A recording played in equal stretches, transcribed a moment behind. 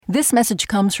This message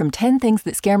comes from 10 Things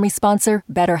That Scare Me sponsor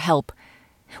BetterHelp.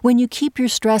 When you keep your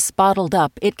stress bottled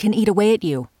up, it can eat away at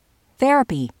you.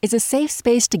 Therapy is a safe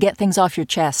space to get things off your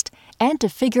chest and to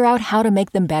figure out how to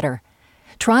make them better.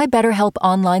 Try BetterHelp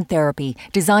Online Therapy,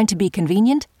 designed to be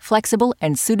convenient, flexible,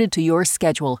 and suited to your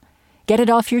schedule. Get it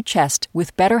off your chest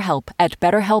with BetterHelp at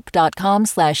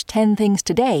betterhelp.com/10things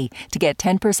today to get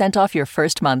 10% off your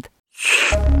first month.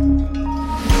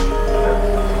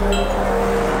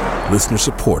 Listener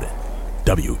supported.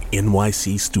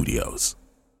 WNYC Studios.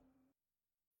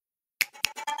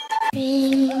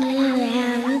 Ring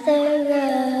around the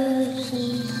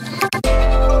rosy.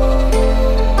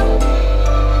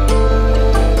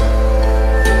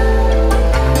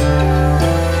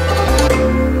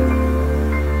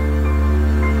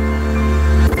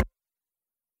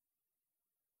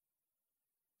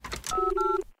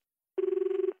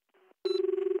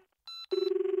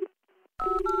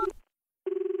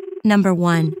 Number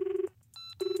 1.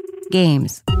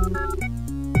 Games.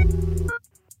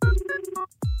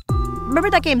 Remember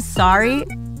that game, Sorry?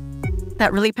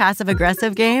 That really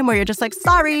passive-aggressive game where you're just like,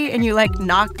 sorry, and you like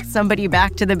knock somebody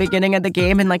back to the beginning of the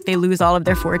game and like they lose all of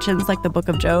their fortunes, like the Book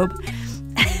of Job.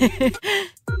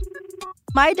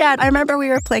 My dad, I remember we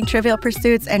were playing Trivial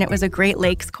Pursuits and it was a Great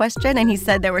Lakes question and he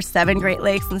said there were 7 Great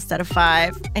Lakes instead of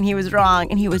 5 and he was wrong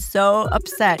and he was so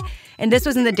upset. And this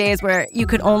was in the days where you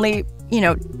could only,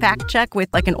 fact check with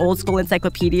like an old school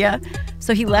encyclopedia.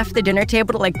 So he left the dinner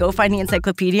table to like go find the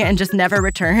encyclopedia and just never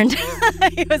returned.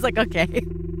 He was like, okay.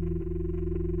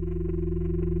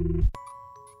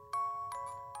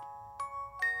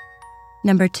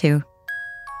 Number 2.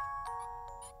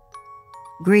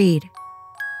 Greed.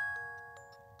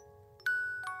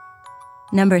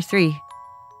 Number 3.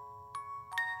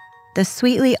 The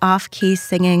sweetly off-key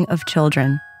singing of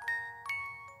children.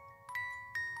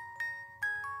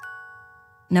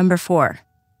 Number 4.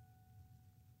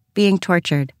 Being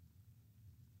tortured.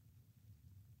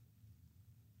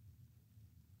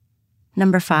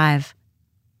 Number 5.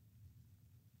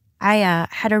 I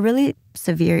had a really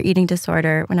severe eating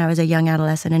disorder when I was a young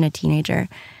adolescent and a teenager.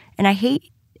 And I hate,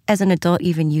 as an adult,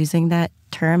 even using that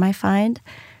term, I find,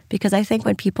 because I think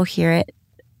when people hear it,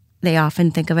 they often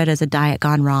think of it as a diet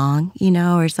gone wrong,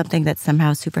 or something that's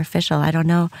somehow superficial. I don't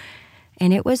know.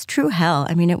 And it was true hell.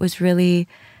 I mean, it's really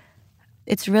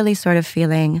sort of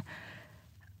feeling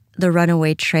the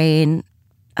runaway train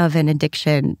of an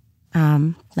addiction,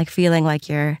 like feeling like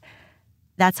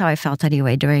that's how I felt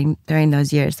anyway during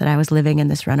those years that I was living in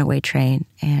this runaway train.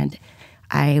 And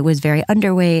I was very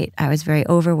underweight. I was very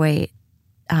overweight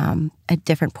at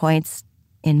different points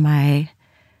in my,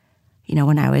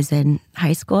 when I was in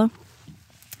high school.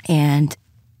 And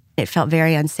it felt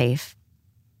very unsafe.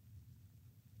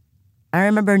 I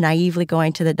remember naively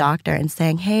going to the doctor and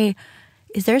saying, hey,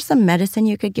 is there some medicine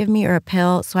you could give me or a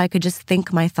pill so I could just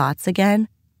think my thoughts again?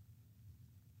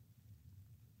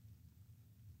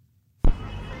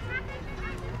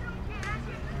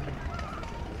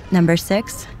 Number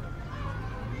 6,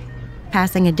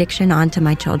 passing addiction on to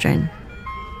my children.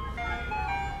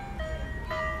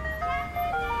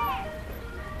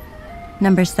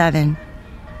 Number 7,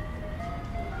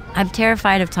 I'm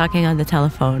terrified of talking on the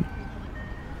telephone.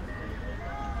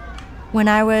 When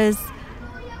I was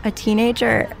a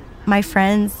teenager, my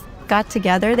friends got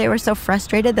together. They were so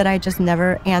frustrated that I just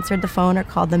never answered the phone or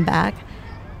called them back.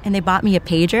 And they bought me a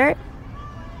pager.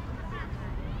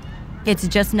 It's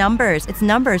just numbers. It's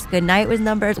numbers. Good night was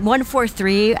numbers.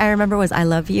 143, I remember, was I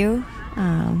love you.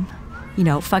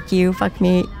 Fuck you, fuck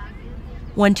me.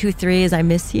 123 is I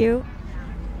miss you.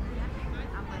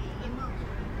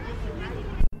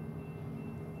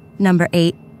 Number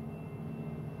 8,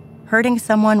 hurting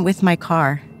someone with my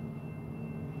car.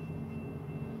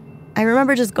 I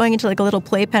remember just going into like a little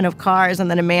playpen of cars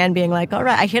and then a man being like, all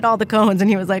right, I hit all the cones. And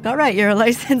he was like, all right, you're a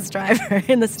licensed driver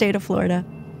in the state of Florida.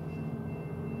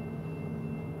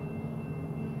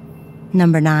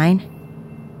 Number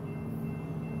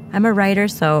 9, I'm a writer,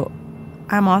 so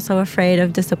I'm also afraid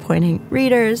of disappointing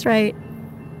readers, right?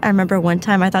 I remember one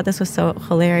time I thought this was so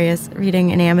hilarious,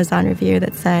 reading an Amazon review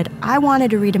that said, I wanted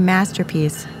to read a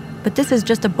masterpiece, but this is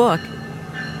just a book.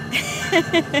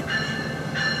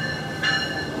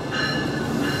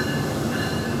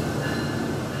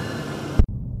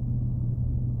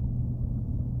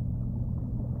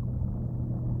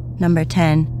 Number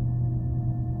 10,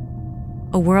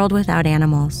 a world without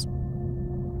animals.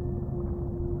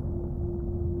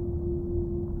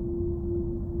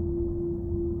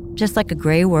 Just like a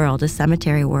gray world, a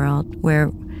cemetery world, where,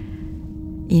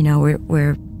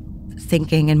 we're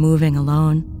thinking and moving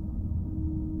alone.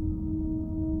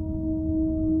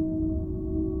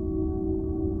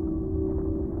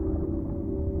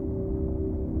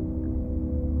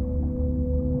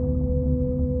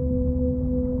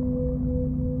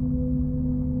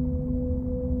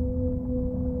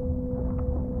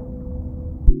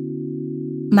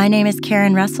 My name is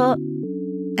Karen Russell,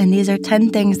 and these are 10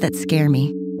 things that scare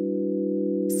me.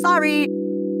 Sorry!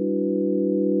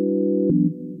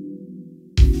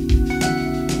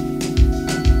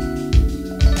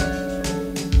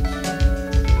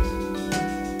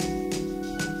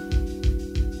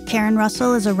 Karen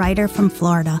Russell is a writer from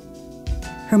Florida.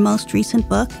 Her most recent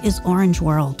book is Orange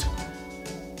World.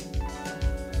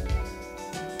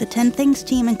 The 10 Things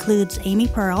team includes Amy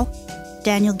Pearl,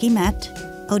 Daniel Guillemette,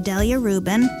 Odelia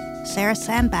Rubin, Sarah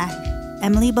Sandbach,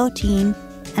 Emily Botine,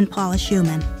 and Paula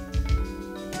Schumann.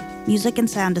 Music and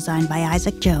sound design by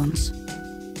Isaac Jones.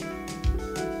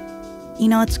 You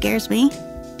know what scares me?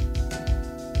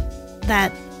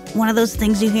 That one of those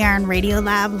things you hear on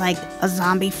Radiolab, like a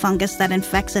zombie fungus that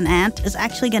infects an ant, is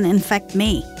actually going to infect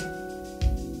me.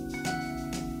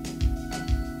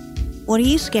 What are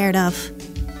you scared of?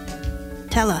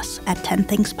 Tell us at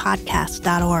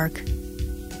 10thingspodcast.org.